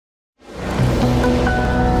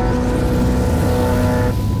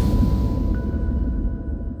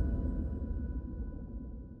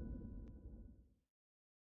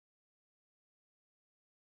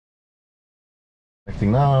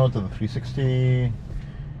Shifting now to the 360.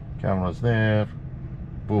 Camera's there.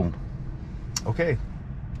 Boom. Okay.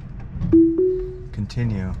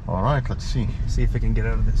 Continue. All right, let's see. See if I can get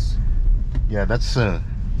out of this. Yeah, that's a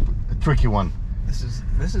tricky one. This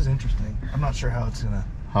is interesting. I'm not sure how it's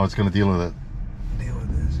gonna deal with it. Deal with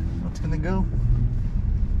this. What's gonna go?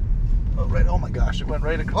 Oh, right. Oh my gosh, it went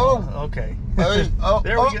right across. Oh, okay. Oh,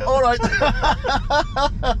 there we go. All right.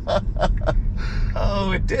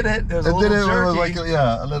 Oh, it did it. It was a little jerky. jerky. It was like,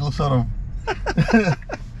 yeah, a little sort of.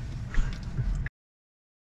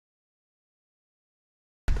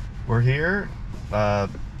 We're here.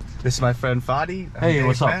 This is my friend Fadi. Hey,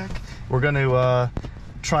 what's up? We're going to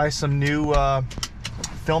try some new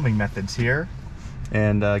filming methods here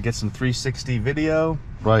and get some 360 video.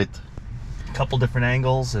 Right. A couple different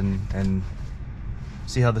angles and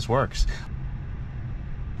see how this works.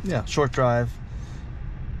 Yeah, short drive,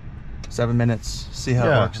 7 minutes. See how it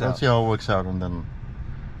works out. Let's see how it works out, and then.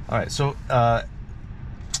 All right. So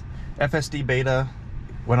FSD Beta.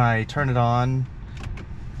 When I turn it on,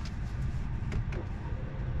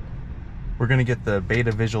 we're going to get the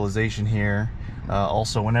beta visualization here.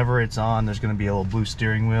 Also, whenever it's on, there's going to be a little blue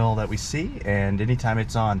steering wheel that we see, and anytime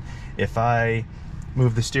it's on, if I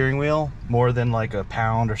move the steering wheel more than like a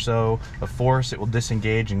pound or so of force, it will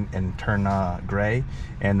disengage and turn gray,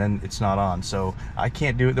 and then it's not on. So I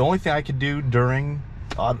can't do it. The only thing I could do during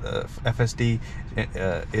FSD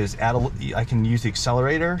is I can use the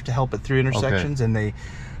accelerator to help at 3 intersections, and they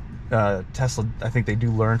Tesla, I think they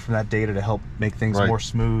do learn from that data to help make things more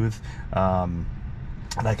smooth, and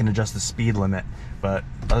I can adjust the speed limit, but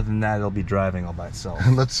other than that, it'll be driving all by itself.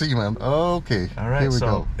 Let's see, man. Okay, all right, here we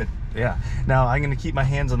go. Yeah, now I'm going to keep my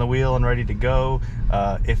hands on the wheel and ready to go.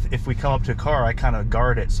 If we come up to a car, I kind of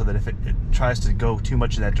guard it so that if it tries to go too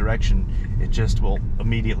much in that direction, it just will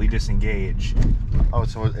immediately disengage. Oh,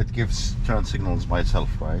 so it gives turn signals by itself,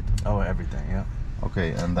 right? Oh, everything, yeah.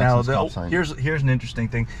 Okay, and that's now here's an interesting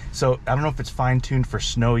thing. So I don't know if it's fine-tuned for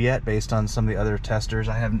snow yet, based on some of the other testers.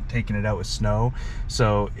 I haven't taken it out with snow,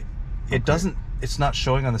 so it doesn't. It's not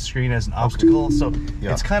showing on the screen as an obstacle, so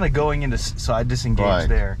it's kind of going into. So I disengaged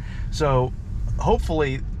there. So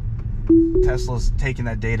hopefully Tesla's taking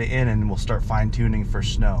that data in, and we'll start fine-tuning for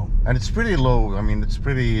snow. And it's pretty low. I mean, it's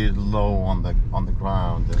pretty low on the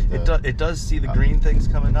ground. And, it does see the green things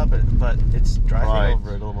coming up, but it's driving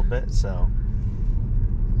over it a little bit. So.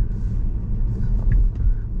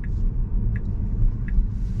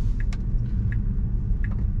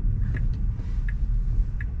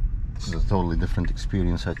 This is a totally different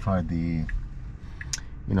experience. I tried the,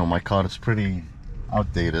 my car is pretty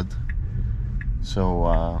outdated, so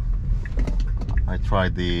I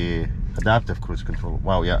tried the adaptive cruise control.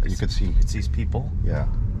 Wow, yeah, you can see. It sees people. Yeah,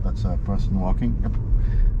 that's a person walking. Yep.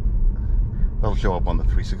 That'll show up on the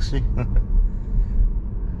 360.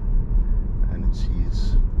 And it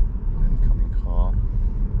sees an incoming car.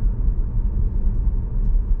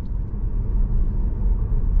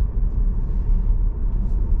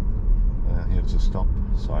 Here's a stop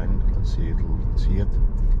sign. Let's see, it'll see it.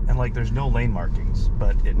 And like, there's no lane markings,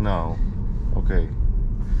 but it. No. Okay.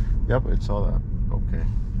 Yep, it saw that. Okay.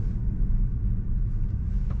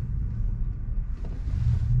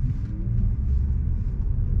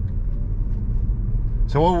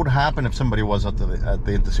 So what would happen if somebody was at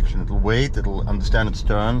the intersection? It'll wait. It'll understand its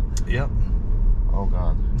turn. Yep. Oh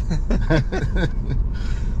God.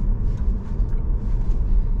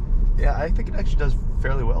 Yeah, I think it actually does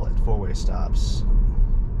fairly well at four-way stops.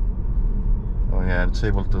 Oh yeah, it's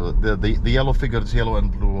able to. The yellow figures, yellow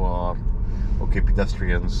and blue, are okay.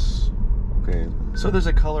 Pedestrians. Okay. So there's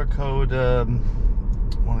a color code.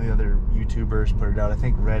 One of the other YouTubers put it out. I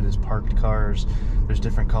think red is parked cars. There's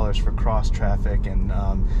different colors for cross traffic, and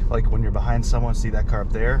like when you're behind someone, see that car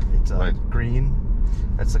up there? It's green.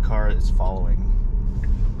 That's the car it's following.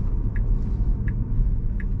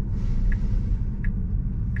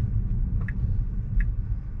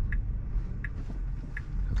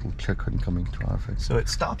 It'll check incoming traffic. So it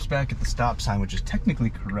stops back at the stop sign, which is technically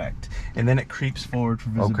correct, and then it creeps forward for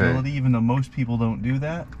visibility, even though most people don't do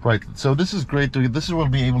that. Right. So this is great. This will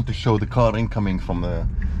be able to show the car incoming from the.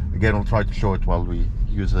 Again, we'll try to show it while we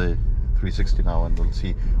use a 360 now, and we'll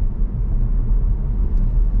see.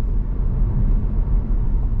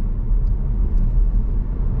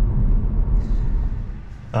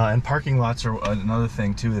 And parking lots are another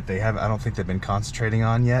thing too that they have. I don't think they've been concentrating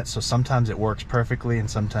on yet. So sometimes it works perfectly, and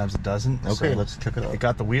sometimes it doesn't. Okay, so let's check it out. It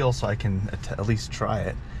got the wheel, so I can at least try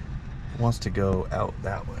it. It wants to go out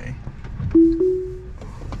that way.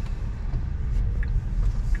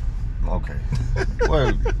 Okay.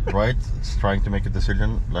 Well, right. It's trying to make a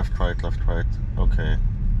decision. Left, right, left, right. Okay.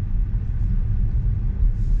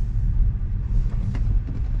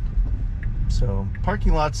 So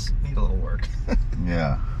parking lots need a little work.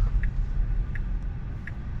 Yeah.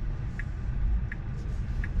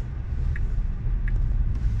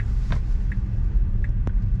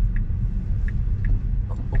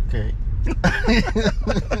 Okay.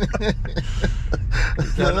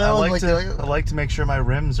 I like to make sure my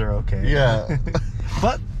rims are okay. Yeah.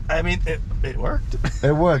 But I mean, it worked.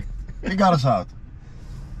 It worked. It got us out.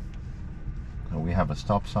 So we have a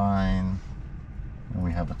stop sign, and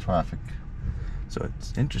we have a traffic. So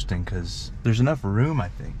it's interesting because there's enough room, I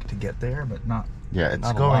think, to get there, but not. Yeah, it's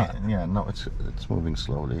not going. a lot. Yeah, no, it's moving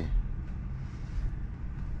slowly.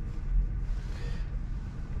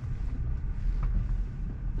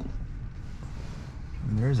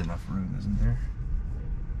 And there is enough room, isn't there?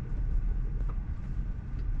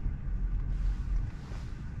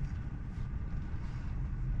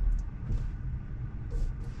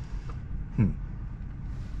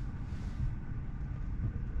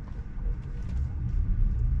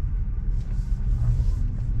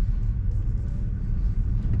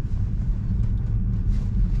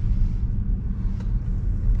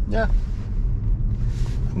 Yeah.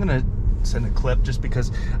 I'm gonna send a clip just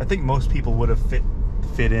because I think most people would have fit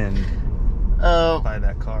in by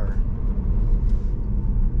that car.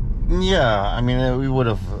 Yeah, I mean, we would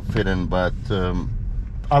have fit in, but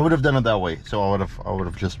I would have done it that way. So I would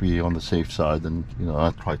have just be on the safe side, and you know,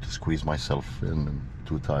 I tried to squeeze myself in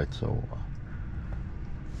too tight. So.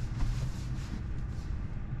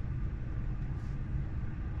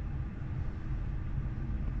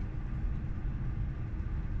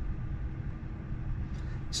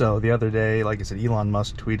 So the other day, like I said, Elon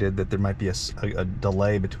Musk tweeted that there might be a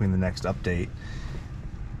delay between the next update,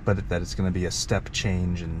 but that it's going to be a step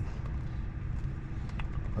change, and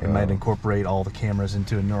it might incorporate all the cameras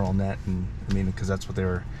into a neural net. And I mean, because that's what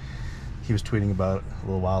he was tweeting about a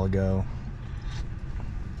little while ago.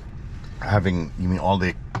 You mean all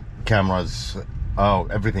the cameras? Oh,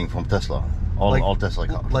 everything from Tesla, all Tesla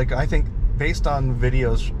cars. Like I think based on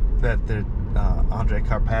videos that the Andre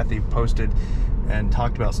Carpathy posted and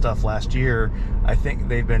talked about stuff last year, I think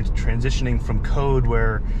they've been transitioning from code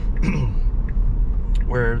where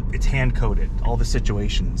it's hand coded, all the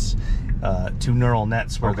situations, to neural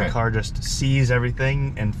nets where the car just sees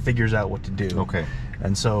everything and figures out what to do. Okay.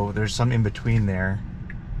 And so there's some in between there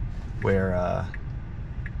where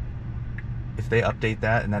if they update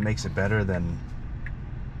that and that makes it better, then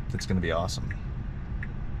it's going to be awesome.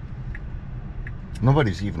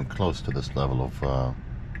 Nobody's even close to this level of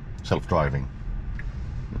self-driving.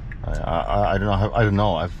 I don't know. I don't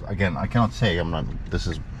know. I cannot say. I'm not. This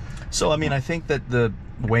is. So I mean, I think that the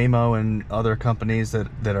Waymo and other companies that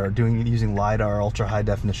are using LiDAR, ultra high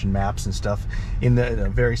definition maps and stuff in a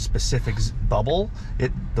very specific bubble,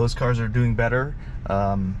 those cars are doing better.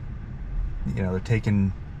 You know, they're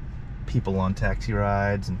taking people on taxi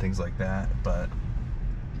rides and things like that. But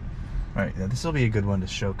all right, this will be a good one to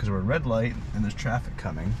show because we're at red light and there's traffic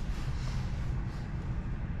coming.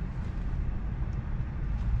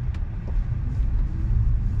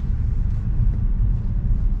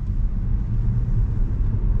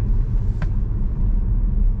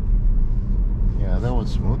 That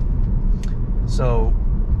was smooth. So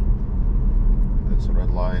that's a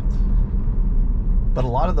red light. But a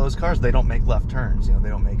lot of those cars, they don't make left turns. You know, they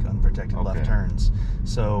don't make unprotected left turns.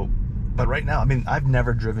 So, but right now, I mean, I've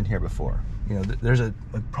never driven here before. You know, there's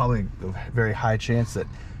probably a very high chance that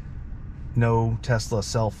no Tesla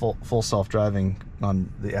full self-driving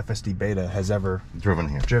on the FSD Beta has ever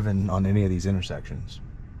driven on any of these intersections.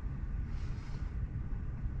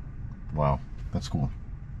 Wow, that's cool.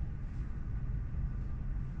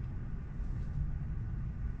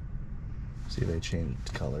 See, they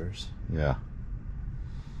changed colors. Yeah.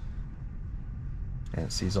 And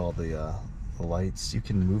it sees all the lights. You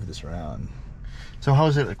can move this around. So how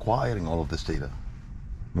is it acquiring all of this data?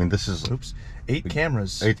 I mean, this is... Oops. 8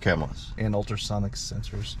 cameras. 8 cameras. And ultrasonic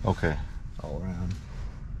sensors. Okay. All around.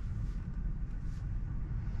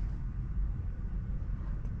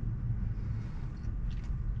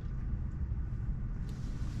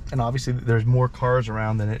 And obviously there's more cars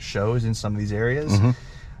around than it shows in some of these areas. Mm-hmm.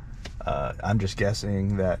 I'm just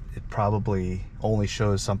guessing that it probably only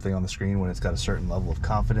shows something on the screen when it's got a certain level of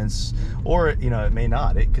confidence, or you know, it may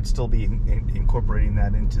not. It could still be incorporating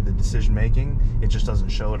that into the decision making. It just doesn't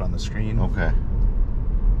show it on the screen. Okay.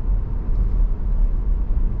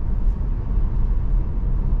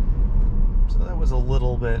 So that was a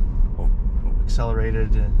little bit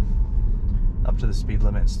accelerated up to the speed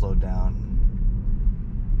limit, slowed down.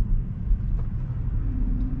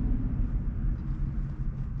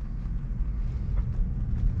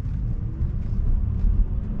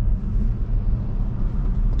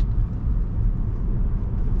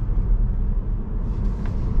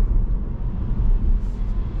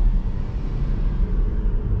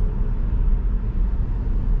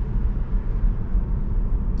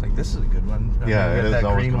 Yeah, we it got is that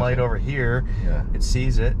always green gonna light say. over here. Yeah. It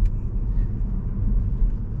sees it.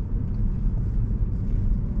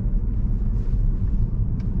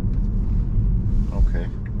 Okay.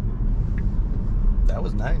 That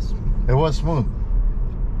was nice. It was smooth.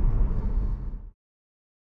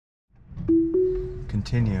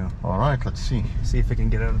 Continue. All right, let's see. See if we can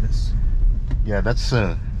get out of this. Yeah, that's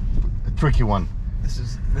a tricky one. This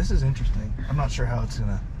is interesting. I'm not sure how it's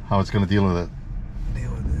gonna How it's gonna deal with it.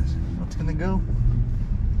 deal with this. What's gonna go?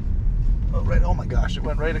 Oh, right. Oh my gosh, it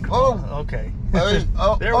went right across. Oh. Okay. Hey,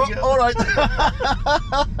 oh, There we go. All right.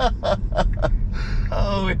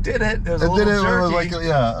 Oh, it did it. It was a It little did it. It was jerky. like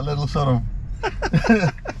a little sort of.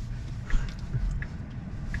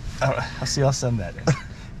 I'll see. I'll send that in.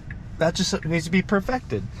 That just needs to be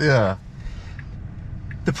perfected. Yeah.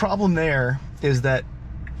 The problem there is that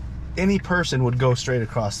any person would go straight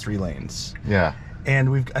across 3 lanes. Yeah.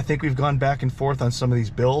 And I think we've gone back and forth on some of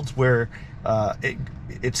these builds where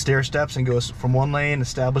it stair steps and goes from one lane,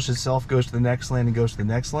 establishes itself, goes to the next lane, and goes to the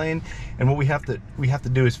next lane. And what we have to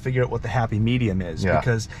do is figure out what the happy medium is. Yeah.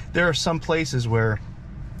 Because there are some places where,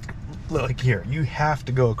 like here, you have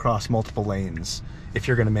to go across multiple lanes if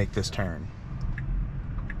you're going to make this turn.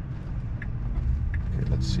 Okay,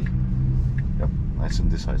 let's see. Yep, nice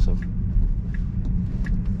and decisive.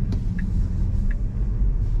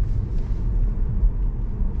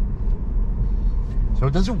 So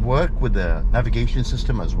does it work with the navigation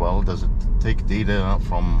system as well? Does it take data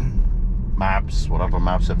from maps, whatever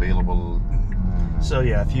maps available? So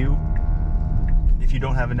yeah, if you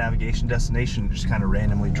don't have a navigation destination, it just kind of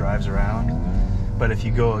randomly drives around. But if you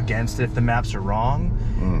go against it, if the maps are wrong,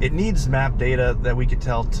 it needs map data that we could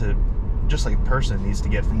tell to, just like a person needs to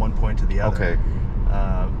get from one point to the other. Okay.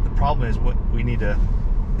 The problem is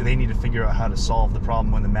they need to figure out how to solve the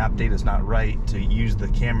problem when the map data is not right, to use the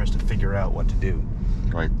cameras to figure out what to do.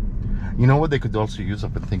 Right. You know what they could also use?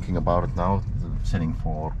 I've been thinking about it now, sitting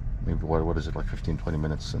for maybe, what is it, like 15-20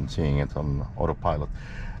 minutes and seeing it on autopilot.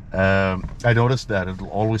 I noticed that it'll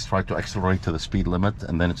always try to accelerate to the speed limit,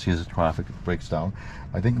 and then it sees the traffic, it breaks down.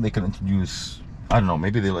 I think they can introduce, I don't know,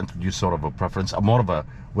 maybe they'll introduce sort of a preference.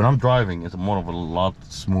 When I'm driving, it's more of a lot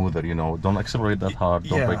smoother, you know. Don't accelerate that hard,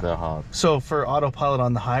 don't brake that hard. So for autopilot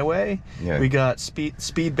on the highway, we got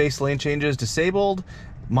speed-based lane changes disabled,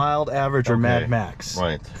 mild, average, or Mad Max.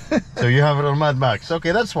 Right. So you have it on Mad Max.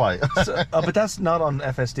 Okay, that's why. But that's not on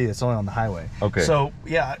FSD. It's only on the highway. Okay. So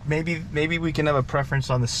yeah, maybe we can have a preference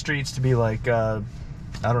on the streets to be like, I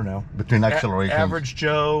don't know. Between acceleration. Average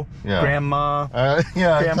Joe, Grandma,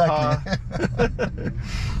 Grandpa. Exactly.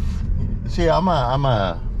 See, I'm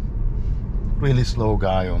a really slow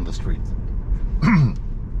guy on the street. And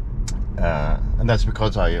that's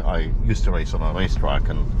because I used to race on a racetrack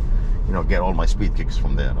and, you know, get all my speed kicks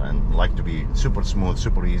from there, and like to be super smooth,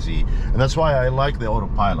 super easy. And that's why I like the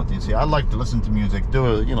autopilot. You see, I like to listen to music,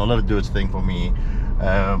 let it do its thing for me,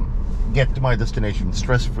 get to my destination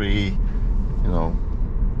stress-free, you know.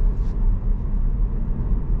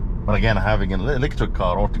 But again, having an electric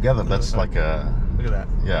car altogether, that's like a... Look at that.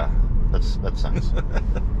 Yeah, that's nice.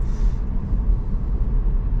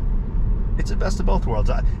 It's the best of both worlds.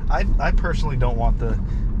 I personally don't want the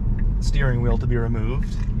steering wheel to be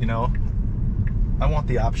removed, you know. I want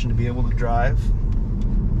the option to be able to drive.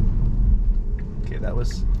 Okay,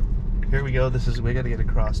 here we go. We got to get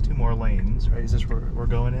across 2 more lanes, right? Is this where we're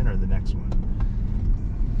going in, or the next one?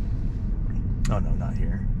 Oh no, not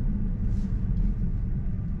here.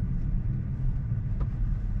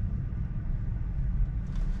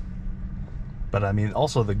 But I mean,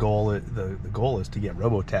 also the goal is to get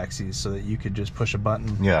robo-taxis so that you could just push a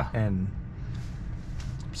button, and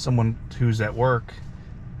someone who's at work,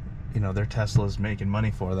 you know, their Tesla's making money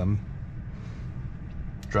for them,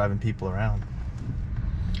 driving people around.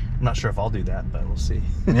 I'm not sure if I'll do that, but we'll see.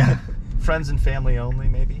 Yeah. Friends and family only,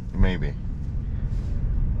 maybe. Maybe.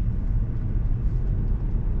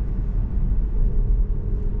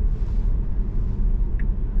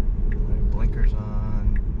 Blinkers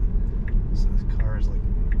on. So this car is like,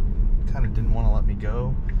 kind of didn't want to let me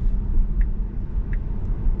go.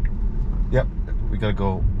 Yep, we gotta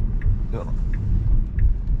go.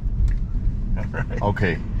 Right.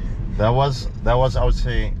 Okay, that was I would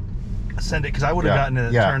say. Send it, because I would have gotten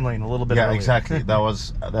in the turn lane a little bit earlier. Exactly. that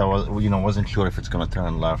was you know, wasn't sure if it's gonna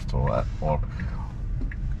turn left or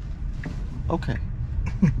okay.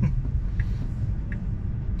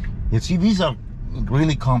 You see, these are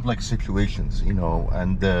really complex situations, you know,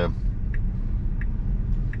 and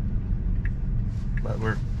but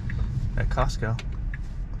we're at Costco.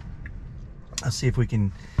 Let's see if we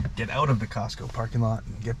can get out of the Costco parking lot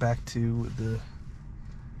and get back to the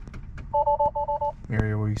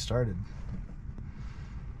area where we started.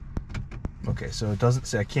 Okay, so it doesn't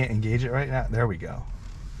say I can't engage it right now. There we go.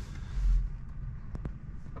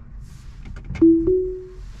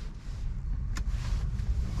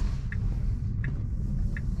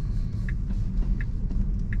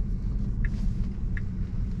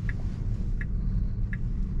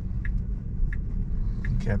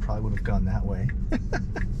 Okay, I probably would have gone that way.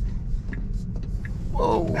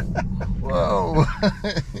 Whoa. Whoa.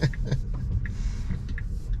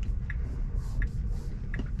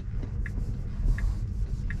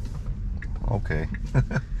 Okay.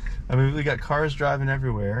 I mean, we got cars driving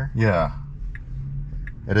everywhere. Yeah.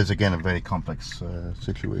 It is, again, a very complex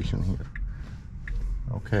situation here.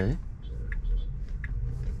 Okay.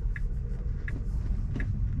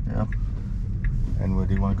 Yep. And where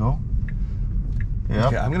do you want to go? Yeah.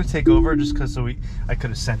 Okay, I'm gonna take over just because I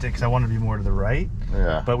could have sent it because I want to be more to the right.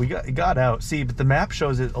 Yeah. But it got out. See, but the map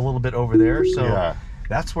shows it a little bit over there, so yeah.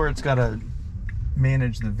 That's where it's got to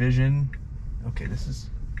manage the vision. Okay, this is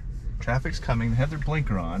traffic's coming. They have their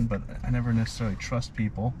blinker on, but I never necessarily trust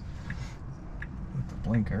people with the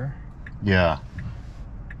blinker. Yeah.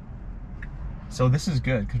 So this is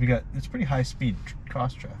good because it's pretty high speed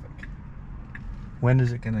cross traffic. When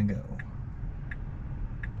is it gonna go?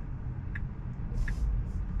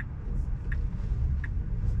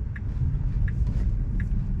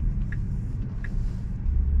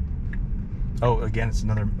 Oh, again, it's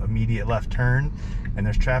another immediate left turn, and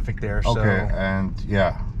there's traffic there. Okay, so and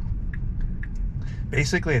yeah.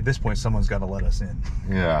 Basically, at this point, someone's got to let us in.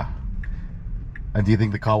 Yeah. And do you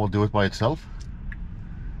think the car will do it by itself?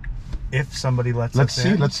 If somebody lets us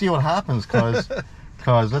in. Let's see what happens, cause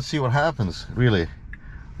let's see what happens, really.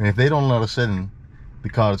 And if they don't let us in, the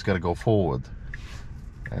car's got to go forward.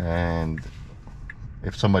 And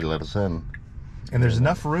if somebody let us in, and there's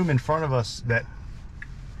enough room in front of us that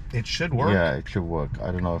it should work. Yeah, it should work.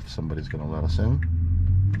 I don't know if somebody's gonna let us in.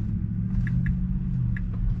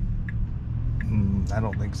 I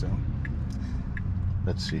don't think so.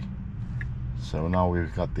 Let's see. So now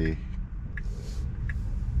we've got the.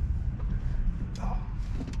 Oh.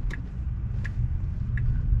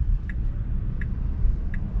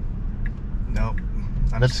 Nope.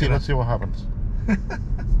 Let's see what happens.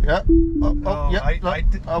 Yeah.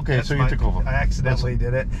 Okay, so you took over. I accidentally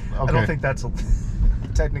did it. Okay. I don't think that's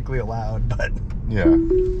technically allowed, but yeah.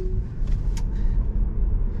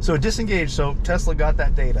 So disengage. So Tesla got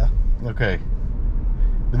that data. Okay.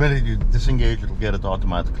 The minute you disengage, it'll get it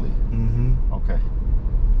automatically. Mm-hmm. Okay.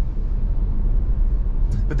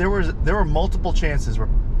 But there were multiple chances where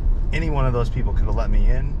any one of those people could have let me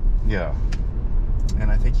in. Yeah. And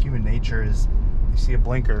I think human nature is, you see a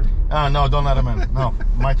blinker. No, don't let him in. No,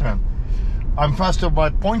 my turn. I'm faster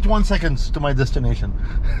by 0.1 seconds to my destination.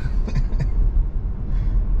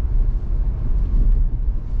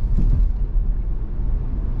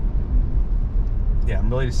 Yeah, I'm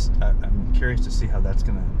curious to see how that's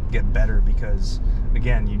gonna get better because,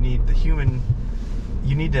 again, you need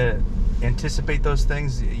to anticipate those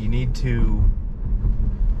things. You need to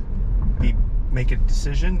make a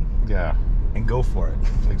decision. Yeah. And go for it.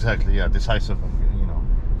 Exactly. Yeah, decisive and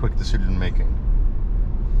quick decision making.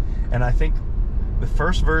 And I think the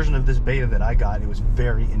first version of this beta that I got, it was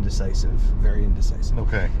very indecisive. Very indecisive.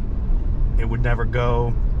 Okay. It would never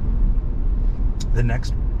go. The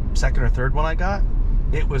next second or third one I got,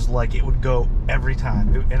 it was like it would go every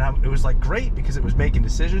time. It was like great because it was making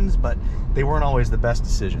decisions, but they weren't always the best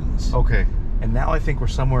decisions. Okay. And now I think we're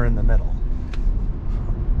somewhere in the middle.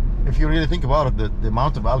 If you really think about it, the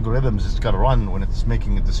amount of algorithms it's got to run when it's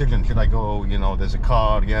making a decision. Should I go, there's a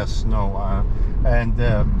car, yes, no. And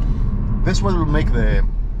this will make the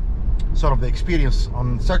sort of the experience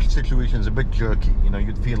on such situations a bit jerky.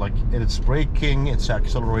 You'd feel like it's braking, it's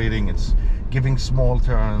accelerating, it's giving small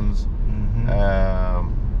turns. Mm-hmm.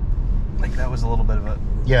 Like that was a little bit of a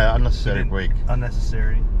unnecessary brake.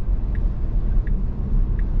 Unnecessary.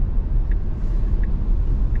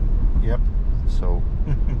 Yep. So.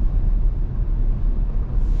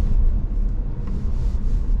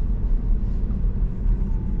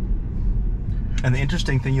 And the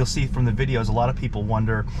interesting thing you'll see from the videos, a lot of people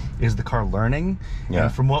wonder, is the car learning? Yeah.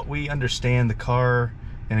 And from what we understand, the car,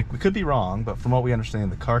 and we could be wrong, but from what we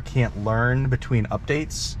understand, the car can't learn between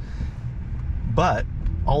updates. But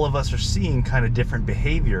all of us are seeing kind of different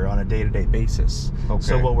behavior on a day-to-day basis. Okay.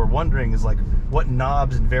 So what we're wondering is, like, what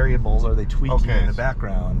knobs and variables are they tweaking in the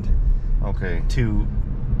background? Okay. To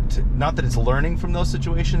not that it's learning from those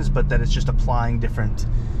situations, but that it's just applying different,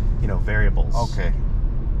 variables. Okay.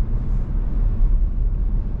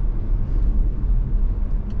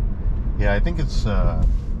 Yeah, I think it's at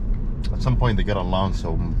some point they got to launch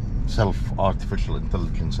some artificial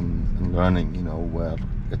intelligence and learning, where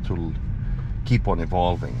it will keep on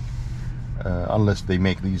evolving, unless they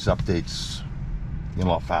make these updates a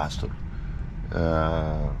lot faster.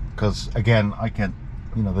 Because again, I can't,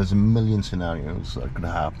 there's a million scenarios that could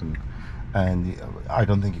happen, and I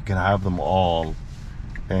don't think you can have them all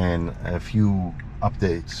in a few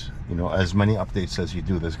updates. As many updates as you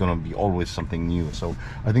do, there's going to be always something new. So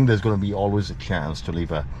I think there's going to be always a chance to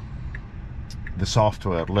leave the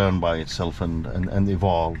software learn by itself and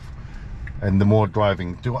evolve, and the more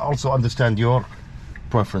driving to also understand your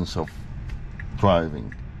preference of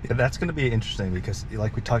driving. Yeah, that's going to be interesting, because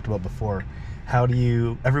like we talked about before,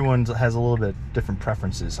 everyone has a little bit different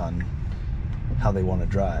preferences on how they want to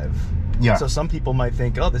drive. Yeah. So some people might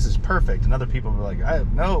think, oh, this is perfect, and other people are like,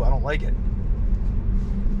 no, I don't like it.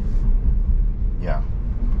 Yeah.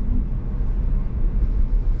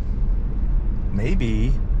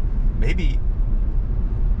 Maybe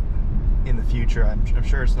in the future, I'm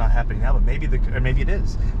sure it's not happening now, but maybe it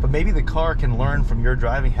is. But maybe the car can learn from your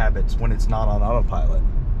driving habits when it's not on autopilot.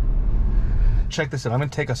 Check this out. I'm going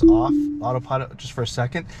to take us off autopilot just for a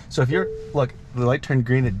second. So if look, the light turned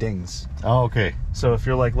green, it dings. Oh, okay. So if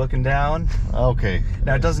you're like looking down, okay.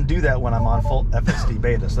 Now it doesn't do that when I'm on full FSD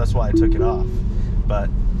Beta, so that's why I took it off. But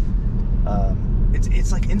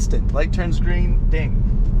it's like instant. Light turns green, ding.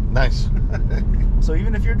 Nice. So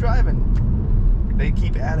even if you're driving, they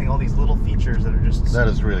keep adding all these little features that are just that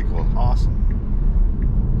is really cool. Awesome.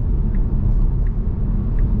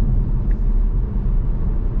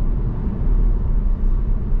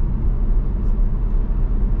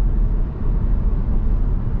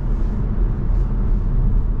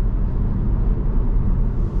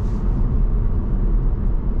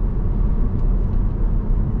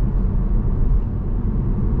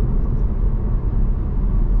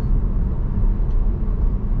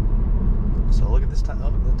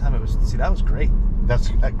 See, that was great. That's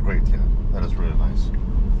great, yeah. That is really nice.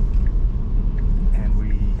 And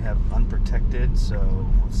we have unprotected, so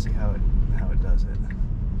let's see how it does it.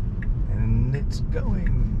 And it's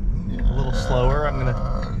going a little slower. I'm gonna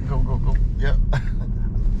go. Yeah.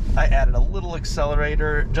 I added a little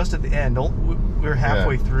accelerator just at the end. We were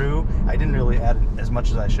halfway through. I didn't really add as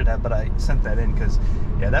much as I should have, but I sent that in because,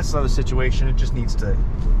 yeah, that's another situation. It just needs to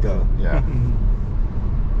go. Yeah.